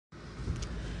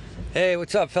Hey,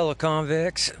 what's up, fellow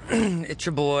convicts? It's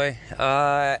your boy.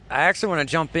 I actually want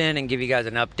to jump in and give you guys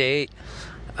an update.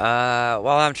 While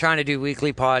I'm trying to do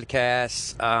weekly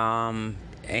podcasts,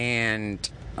 and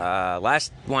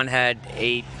last one had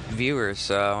 8 viewers,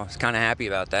 so I was kind of happy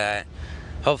about that.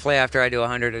 Hopefully, after I do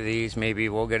 100 of these, maybe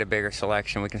we'll get a bigger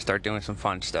selection. We can start doing some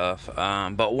fun stuff.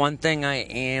 But one thing I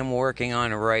am working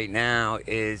on right now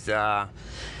is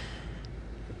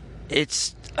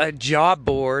it's a job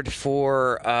board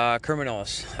for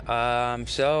criminals.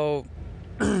 So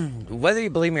whether you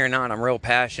believe me or not, I'm real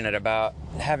passionate about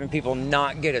having people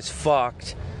not get as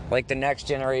fucked like the next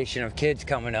generation of kids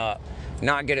coming up,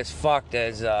 not get as fucked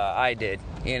as I did,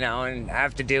 and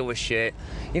have to deal with shit.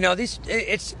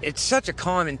 It's such a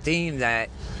common theme that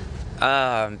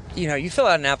you fill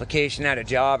out an application at a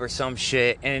job or some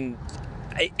shit, and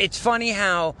it's funny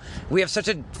how we have such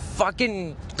a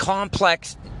fucking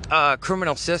complex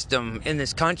criminal system in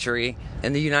this country,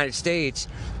 in the United States,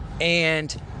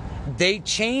 and they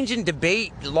change and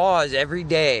debate laws every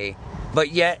day,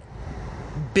 but yet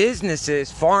businesses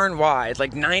far and wide,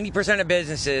 like 90% of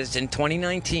businesses in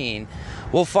 2019,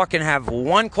 will fucking have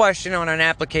one question on an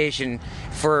application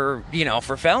for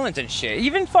felons and shit,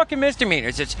 even fucking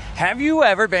misdemeanors. It's, have you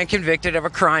ever been convicted of a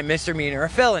crime, misdemeanor, or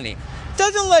felony?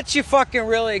 Doesn't let you fucking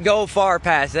really go far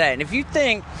past that. And if you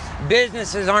think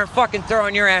businesses aren't fucking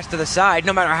throwing your ass to the side,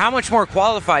 no matter how much more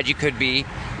qualified you could be,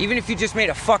 even if you just made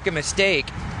a fucking mistake,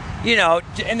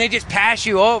 and they just pass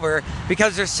you over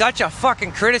because there's such a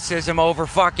fucking criticism over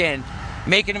fucking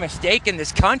making a mistake in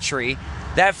this country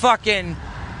that fucking,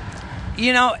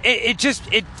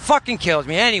 it fucking kills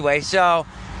me. Anyway, so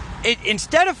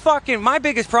instead of fucking, my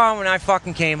biggest problem when I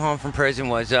fucking came home from prison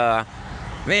was,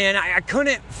 man, I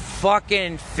couldn't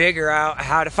fucking figure out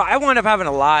how to I wound up having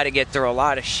to lie to get through a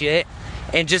lot of shit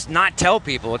and just not tell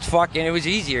people. It was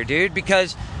easier, dude,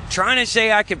 because trying to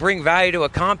say I could bring value to a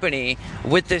company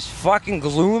with this fucking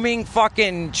glooming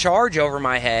fucking charge over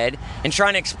my head and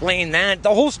trying to explain that,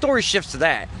 the whole story shifts to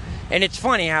that. And it's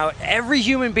funny how every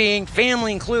human being,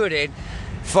 family included,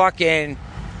 fucking,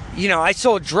 I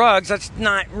sold drugs. That's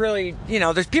not really,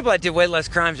 there's people that did way less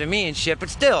crimes than me and shit, but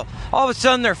still, all of a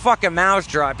sudden their fucking mouths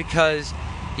drop because,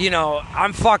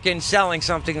 I'm fucking selling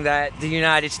something that the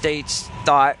United States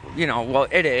thought, well,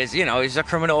 it is, is a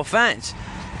criminal offense.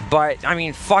 But, I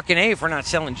mean, fucking A, if we're not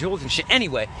selling jewels and shit.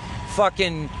 Anyway,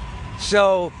 fucking,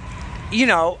 so,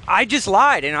 I just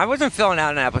lied, and I wasn't filling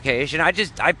out an application. I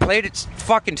played it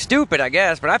fucking stupid, I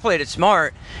guess, but I played it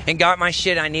smart and got my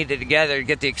shit I needed together to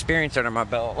get the experience under my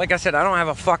belt. Like I said, I don't have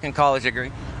a fucking college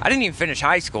degree. I didn't even finish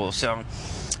high school, so,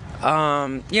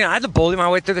 I had to bully my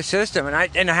way through the system,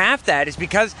 and half that is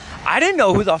because I didn't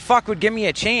know who the fuck would give me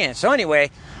a chance. So anyway,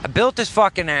 I built this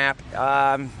fucking app.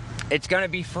 It's gonna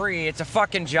be free. It's a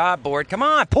fucking job board. Come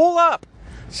on, pull up.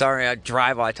 Sorry, I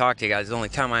drive while I talk to you guys. It's the only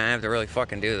time I have to really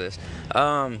fucking do this.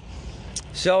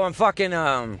 So I'm fucking,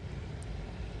 I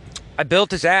built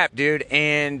this app, dude,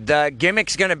 and the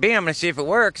gimmick's gonna be, I'm gonna see if it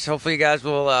works. Hopefully you guys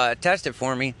will test it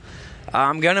for me.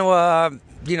 I'm gonna,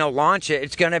 launch it.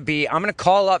 It's gonna be, I'm gonna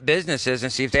call up businesses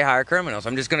and see if they hire criminals.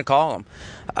 I'm just gonna call them.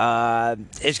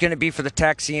 It's gonna be for the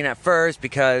tech scene at first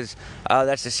because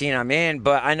that's the scene I'm in.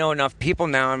 But I know enough people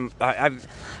now.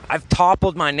 I've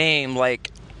toppled my name.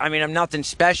 Like, I mean, I'm nothing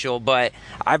special, but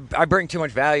I bring too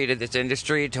much value to this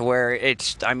industry to where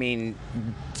it's. I mean,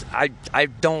 I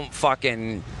don't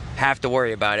fucking have to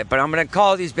worry about it. But I'm gonna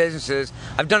call these businesses.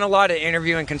 I've done a lot of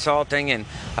interviewing, consulting, and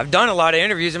I've done a lot of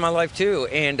interviews in my life too.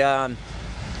 And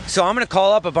so I'm going to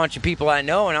call up a bunch of people I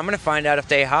know, and I'm going to find out if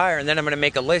they hire, and then I'm going to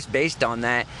make a list based on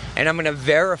that, and I'm going to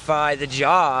verify the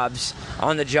jobs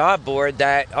on the job board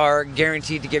that are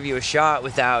guaranteed to give you a shot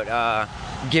without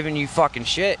giving you fucking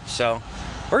shit. So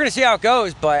we're going to see how it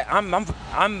goes, but I'm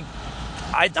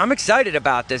excited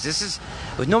about this. This is,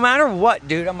 no matter what,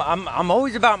 dude, I'm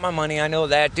always about my money. I know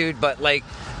that, dude, but like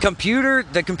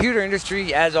the computer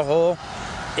industry as a whole,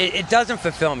 it doesn't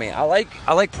fulfill me. I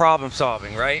like problem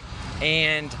solving, right?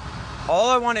 And all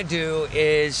I want to do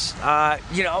is, I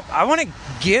want to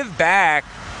give back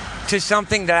to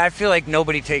something that I feel like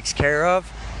nobody takes care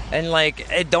of. And like,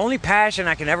 the only passion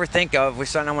I can ever think of with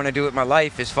something I want to do with my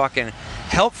life is fucking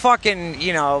help fucking,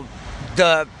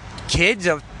 the kids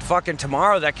of fucking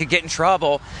tomorrow that could get in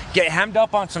trouble, get hemmed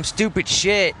up on some stupid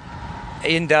shit,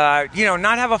 and,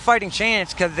 not have a fighting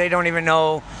chance because they don't even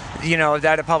know,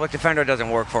 that a public defender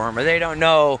doesn't work for them, or they don't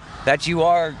know that you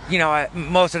are,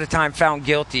 most of the time found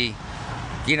guilty,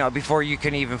 before you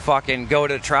can even fucking go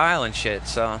to trial and shit.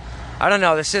 So, I don't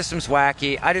know, the system's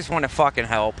wacky. I just want to fucking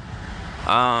help.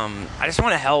 I just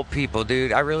want to help people,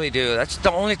 dude. I really do. That's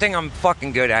the only thing I'm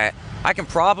fucking good at. I can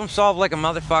problem solve like a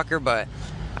motherfucker, but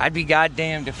I'd be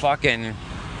goddamned if fucking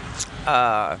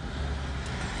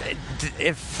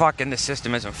if fucking the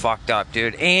system isn't fucked up,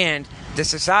 dude, and the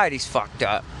society's fucked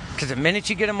up. Because the minute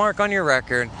you get a mark on your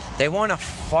record, they want to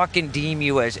fucking deem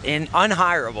you as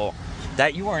unhireable,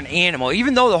 that you are an animal.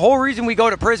 Even though the whole reason we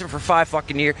go to prison for 5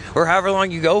 fucking years, or however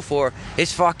long you go for,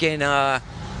 is fucking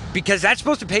because that's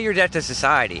supposed to pay your debt to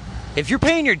society. If you're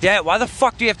paying your debt, why the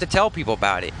fuck do you have to tell people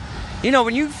about it? You know,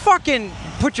 when you fucking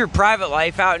put your private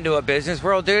life out into a business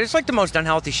world, dude, it's like the most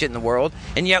unhealthy shit in the world,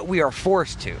 and yet we are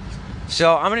forced to.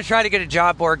 So I'm going to try to get a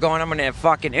job board going. I'm going to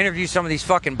fucking interview some of these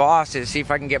fucking bosses, see if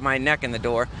I can get my neck in the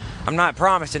door. I'm not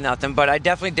promising nothing, but I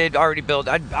definitely did already build.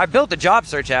 I built a job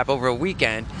search app over a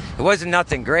weekend. It wasn't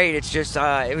nothing great. It's just,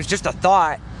 it was just a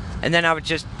thought. And then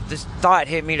this thought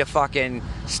hit me to fucking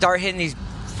start hitting these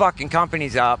fucking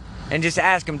companies up and just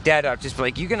ask them dead up. Just be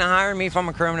like, you going to hire me if I'm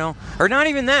a criminal? Or not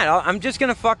even that. I'm just going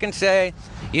to fucking say,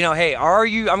 you know, hey, are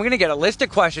you, I'm going to get a list of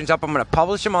questions up. I'm going to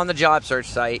publish them on the job search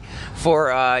site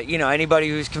for, you know, anybody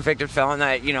who's convicted felon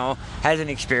that, you know, has an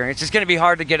experience. It's going to be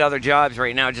hard to get other jobs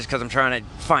right now just because I'm trying to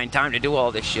find time to do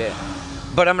all this shit.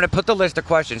 But I'm going to put the list of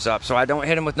questions up so I don't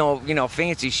hit them with no, you know,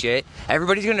 fancy shit.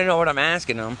 Everybody's going to know what I'm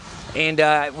asking them. And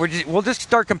we'll just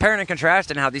start comparing and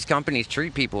contrasting how these companies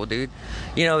treat people, dude.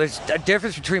 You know, there's a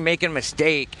difference between making a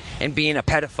mistake and being a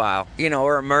pedophile, you know,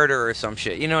 or a murderer or some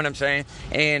shit. You know what I'm saying?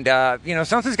 And, you know,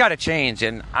 something's got to change.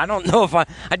 And I don't know if I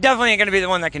definitely ain't going to be the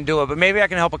one that can do it, but maybe I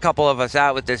can help a couple of us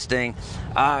out with this thing.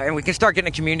 And we can start getting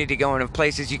a community going of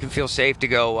places you can feel safe to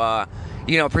go,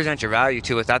 you know, present your value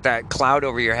to without that cloud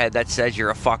over your head that says you're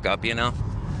a fuck up, you know?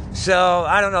 So,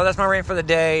 I don't know. That's my rant for the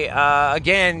day.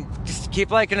 Again, just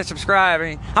keep liking and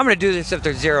subscribing. I'm going to do this if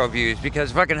there's 0 views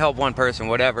because if I can help one person,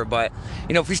 whatever. But,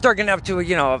 you know, if we start getting up to,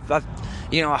 you know,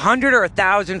 100 or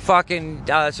 1,000 fucking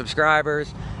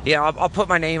subscribers, you know, I'll put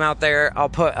my name out there. I'll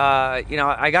put, you know,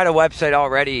 I got a website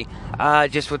already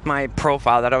just with my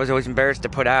profile that I was always embarrassed to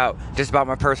put out just about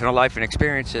my personal life and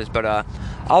experiences. But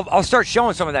I'll start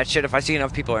showing some of that shit if I see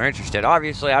enough people are interested.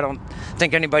 Obviously, I don't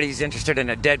think anybody's interested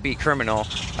in a deadbeat criminal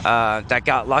that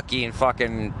got lucky and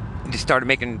fucking just started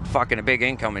making fucking a big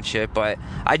income and shit. But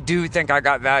I do think I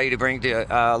got value to bring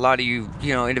to a lot of you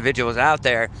know, individuals out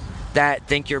there that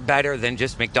think you're better than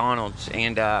just McDonald's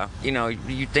and, you know,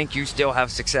 you think you still have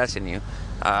success in you.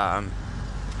 I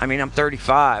mean, I'm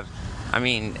 35. I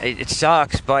mean, it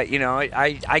sucks, but, you know,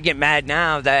 I get mad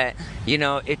now that, you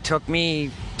know, it took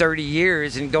me 30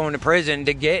 years and going to prison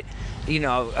to get, you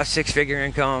know, a 6-figure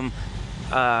income,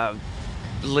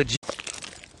 legit.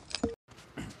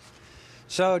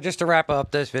 So just to wrap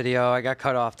up this video, I got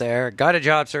cut off there. Got a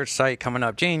job search site coming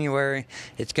up January.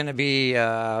 It's going to be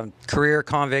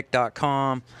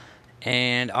careerconvict.com.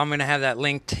 And I'm going to have that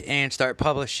linked and start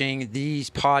publishing these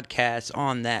podcasts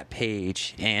on that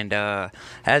page. And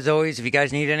as always, if you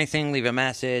guys need anything, leave a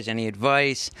message, any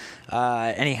advice,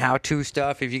 any how-to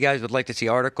stuff. If you guys would like to see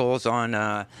articles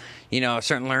on, you know,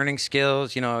 certain learning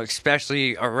skills, you know,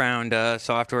 especially around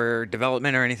software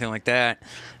development or anything like that.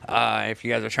 If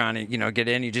you guys are trying to, you know, get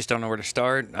in, you just don't know where to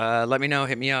start, let me know.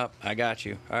 Hit me up. I got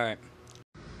you. All right.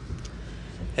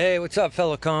 Hey, what's up,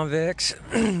 fellow convicts?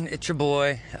 It's your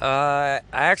boy. I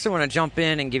actually want to jump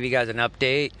in and give you guys an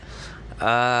update.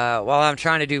 While I'm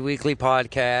trying to do weekly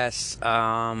podcasts,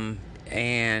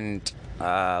 and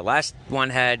last one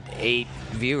had 8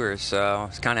 viewers, so I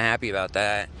was kind of happy about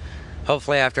that.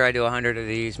 Hopefully after I do 100 of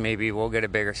these, maybe we'll get a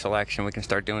bigger selection. We can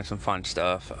start doing some fun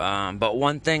stuff. But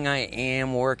one thing I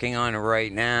am working on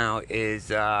right now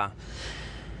is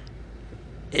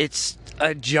it's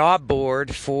a job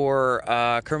board for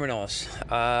criminals.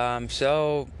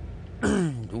 So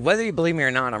whether you believe me or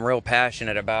not, I'm real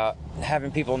passionate about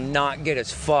having people not get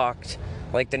as fucked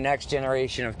like the next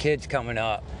generation of kids coming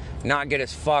up, not get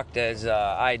as fucked as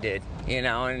I did, you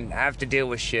know, and have to deal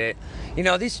with shit. You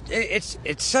know, it's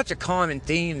such a common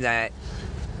theme that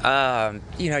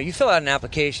you know, you fill out an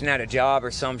application at a job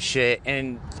or some shit,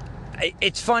 and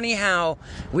it's funny how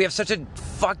we have such a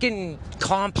fucking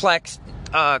complex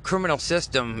criminal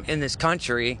system in this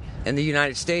country, in the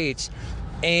United States,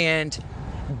 and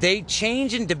they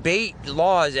change and debate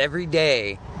laws every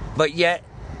day, but yet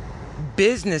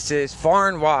businesses far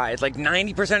and wide, like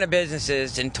 90% of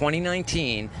businesses in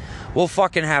 2019 will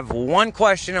fucking have one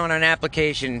question on an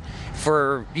application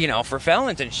for, you know, for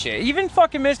felons and shit, even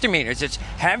fucking misdemeanors. It's,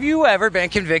 have you ever been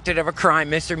convicted of a crime,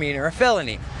 misdemeanor, or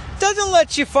felony? Doesn't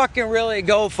let you fucking really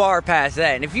go far past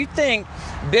that. And if you think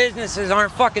businesses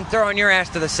aren't fucking throwing your ass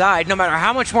to the side, no matter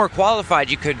how much more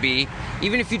qualified you could be,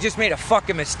 even if you just made a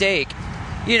fucking mistake,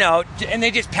 you know, and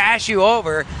they just pass you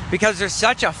over because there's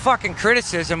such a fucking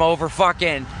criticism over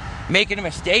fucking making a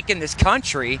mistake in this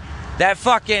country that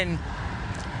fucking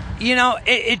you know,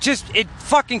 it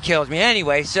fucking kills me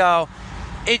anyway. So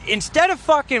instead of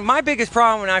fucking, my biggest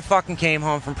problem when I fucking came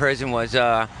home from prison was,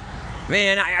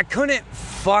 man, I couldn't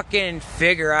fucking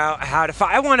figure out how to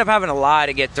I wound up having a lie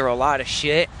to get through a lot of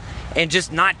shit and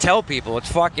just not tell people.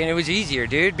 It was easier,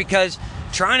 dude, because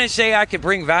trying to say I could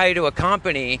bring value to a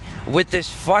company with this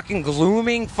fucking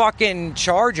glooming fucking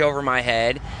charge over my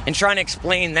head and trying to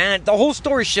explain that, the whole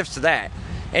story shifts to that.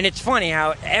 And it's funny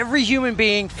how every human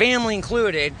being, family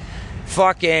included,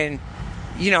 fucking,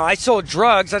 you know, I sold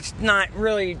drugs. That's not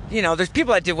really, you know, there's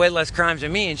people that did way less crimes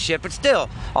than me and shit, but still,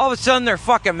 all of a sudden their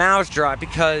fucking mouths drop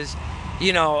because,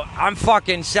 you know, I'm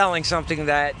fucking selling something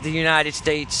that the United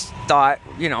States thought,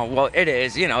 you know, well, it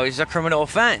is, you know, it's a criminal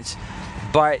offense.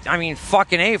 But, I mean,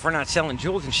 fucking A, if we're not selling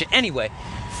jewels and shit. Anyway,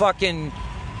 fucking,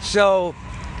 so,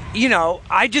 you know,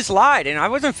 I just lied, and I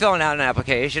wasn't filling out an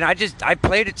application. I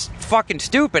played it fucking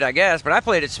stupid, I guess, but I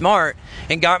played it smart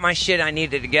and got my shit I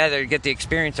needed together to get the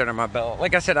experience under my belt.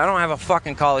 Like I said, I don't have a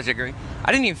fucking college degree.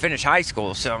 I didn't even finish high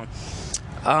school, so...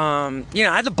 you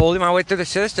know, I had to bully my way through the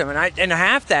system, and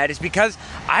half that is because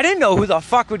I didn't know who the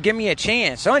fuck would give me a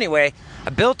chance. So anyway, I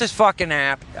built this fucking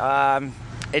app.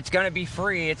 It's gonna be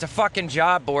free. It's a fucking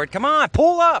job board. Come on,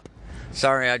 pull up.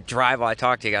 Sorry, I drive while I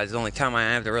talk to you guys. It's the only time I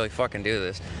have to really fucking do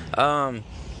this.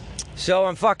 So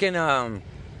I'm fucking, I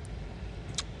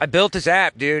built this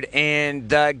app, dude, and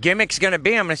the gimmick's gonna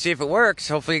be, I'm gonna see if it works.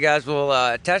 Hopefully you guys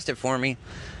will test it for me.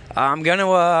 I'm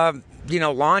gonna you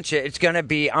know, launch it. It's gonna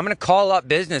be, I'm gonna call up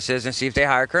businesses and see if they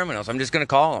hire criminals. I'm just gonna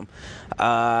call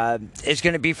them. It's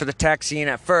gonna be for the tech scene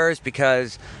at first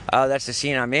because that's the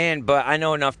scene I'm in. But I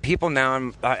know enough people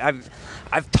now.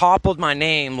 I've toppled my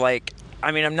name. Like,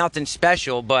 I mean, I'm nothing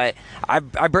special, but I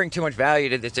bring too much value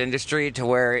to this industry to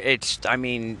where it's. I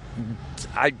mean,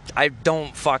 I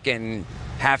don't fucking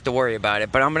have to worry about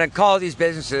it. But I'm gonna call these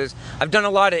businesses. I've done a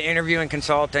lot of interviewing,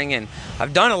 consulting, and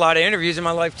I've done a lot of interviews in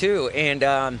my life too.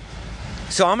 And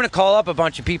so I'm going to call up a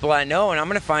bunch of people I know, and I'm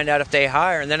going to find out if they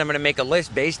hire, and then I'm going to make a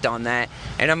list based on that,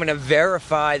 and I'm going to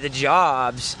verify the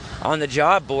jobs on the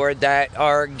job board that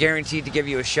are guaranteed to give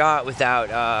you a shot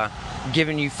without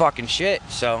giving you fucking shit.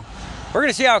 So we're going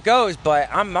to see how it goes, but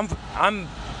I'm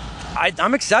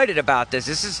excited about this.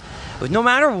 This is, no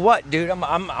matter what, dude,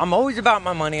 I'm always about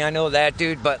my money. I know that,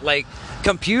 dude, but like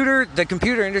the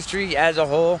computer industry as a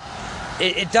whole,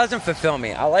 it doesn't fulfill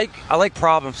me. I like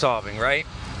problem solving, right?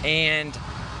 And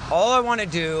all I want to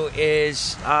do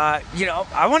is, you know,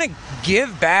 I want to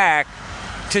give back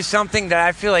to something that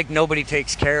I feel like nobody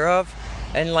takes care of.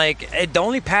 And, like, the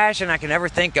only passion I can ever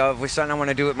think of with something I want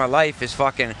to do with my life is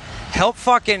fucking help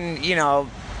fucking, you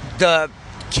know, the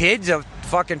kids of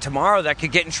fucking tomorrow that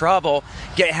could get in trouble,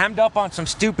 get hemmed up on some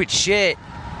stupid shit,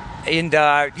 and,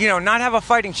 you know, not have a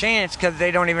fighting chance because they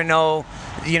don't even know,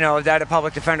 you know, that a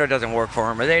public defender doesn't work for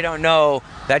them, or they don't know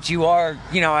that you are,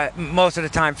 you know, most of the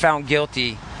time found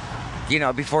guilty, you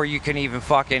know, before you can even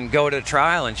fucking go to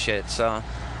trial and shit. So,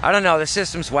 I don't know, the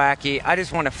system's wacky. I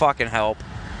just want to fucking help.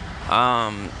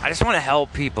 I just want to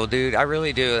help people, dude. I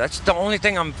really do. That's the only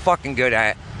thing I'm fucking good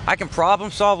at. I can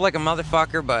problem solve like a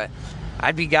motherfucker, but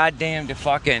I'd be goddamned if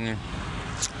fucking,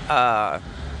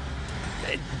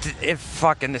 if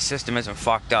fucking the system isn't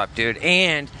fucked up, dude.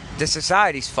 And the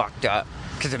society's fucked up.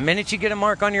 Because the minute you get a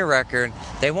mark on your record,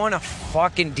 they want to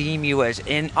fucking deem you as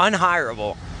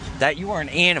unhireable. That you are an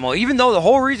animal. Even though the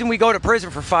whole reason we go to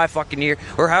prison for 5 fucking years,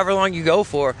 or however long you go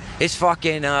for, is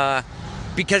fucking,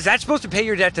 because that's supposed to pay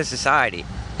your debt to society.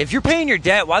 If you're paying your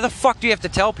debt, why the fuck do you have to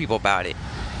tell people about it?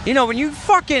 You know, when you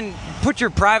fucking put your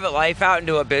private life out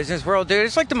into a business world, dude,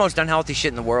 it's like the most unhealthy shit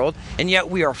in the world, and yet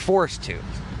we are forced to.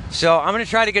 So I'm going to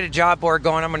try to get a job board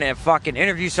going. I'm going to fucking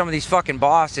interview some of these fucking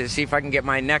bosses, see if I can get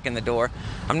my neck in the door.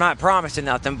 I'm not promising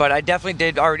nothing, but I definitely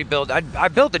did already build. I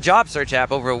built a job search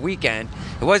app over a weekend.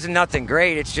 It wasn't nothing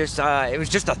great. It's just, it was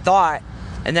just a thought.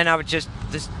 And then this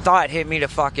thought hit me to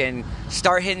fucking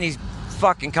start hitting these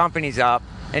fucking companies up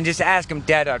and just ask them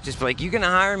dead up. Just be like, you going to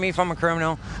hire me if I'm a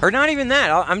criminal? Or not even that.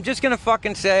 I'm just going to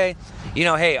fucking say, you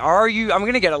know, hey, I'm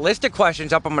going to get a list of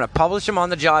questions up. I'm going to publish them on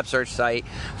the job search site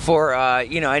for,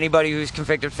 you know, anybody who's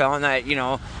convicted felon that, you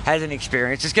know, has an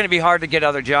experience. It's going to be hard to get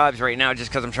other jobs right now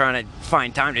just because I'm trying to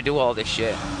find time to do all this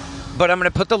shit. But I'm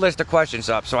going to put the list of questions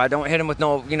up so I don't hit them with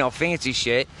no, you know, fancy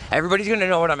shit. Everybody's going to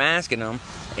know what I'm asking them.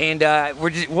 And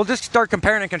we'll just start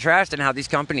comparing and contrasting how these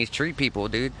companies treat people,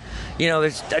 dude. You know,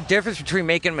 there's a difference between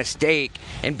making a mistake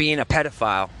and being a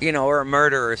pedophile, you know, or a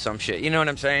murderer or some shit. You know what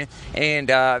I'm saying? And,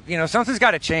 you know, something's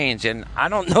got to change. And I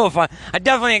don't know if I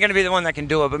definitely ain't going to be the one that can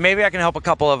do it, but maybe I can help a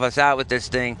couple of us out with this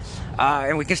thing.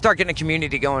 And we can start getting a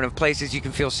community going of places you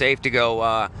can feel safe to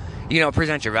go, you know,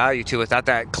 present your value to without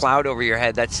that cloud over your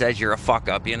head that says you're a fuck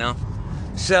up, you know?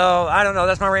 So, I don't know.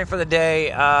 That's my rant for the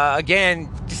day. Again,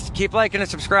 just keep liking and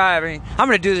subscribing. I'm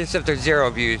going to do this if there's 0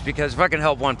 views, because if I can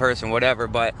help one person, whatever.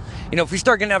 But, you know, if we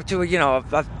start getting up to, you know,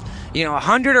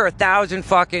 100 or 1,000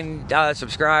 fucking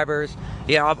subscribers,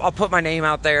 you know, I'll put my name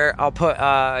out there. I'll put,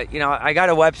 you know, I got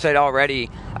a website already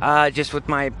just with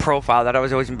my profile that I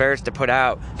was always embarrassed to put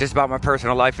out, just about my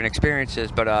personal life and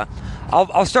experiences. But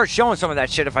I'll start showing some of that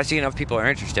shit if I see enough people are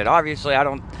interested. Obviously, I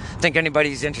don't think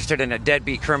anybody's interested in a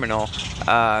deadbeat criminal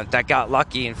that got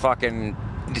lucky and fucking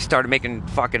just started making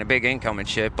fucking a big income and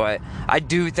shit. But I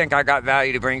do think I got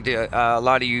value to bring to a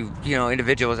lot of you know,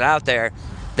 individuals out there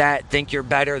that think you're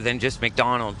better than just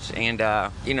McDonald's, and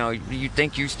you know, you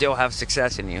think you still have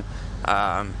success in you.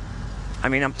 I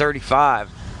mean, I'm 35.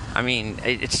 I mean,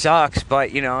 it sucks,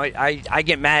 but you know, I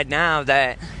get mad now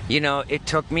that, you know, it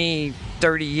took me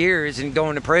 30 years and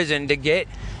going to prison to get,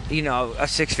 you know, a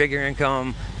 6-figure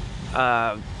income,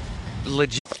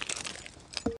 legit.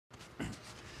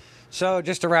 So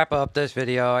just to wrap up this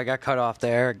video, I got cut off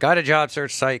there. Got a job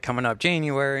search site coming up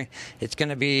January. It's going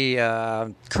to be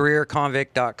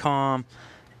careerconvict.com.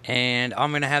 And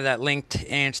I'm going to have that linked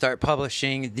and start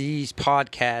publishing these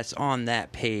podcasts on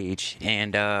that page.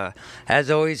 And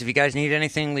as always, if you guys need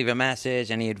anything, leave a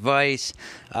message, any advice,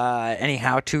 any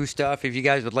how-to stuff. If you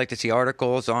guys would like to see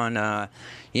articles on,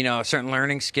 you know, certain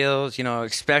learning skills, you know,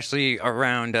 especially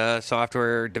around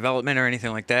software development or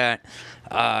anything like that.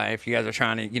 If you guys are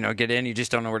trying to, you know, get in, you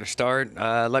just don't know where to start,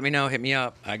 let me know. Hit me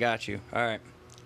up. I got you. All right.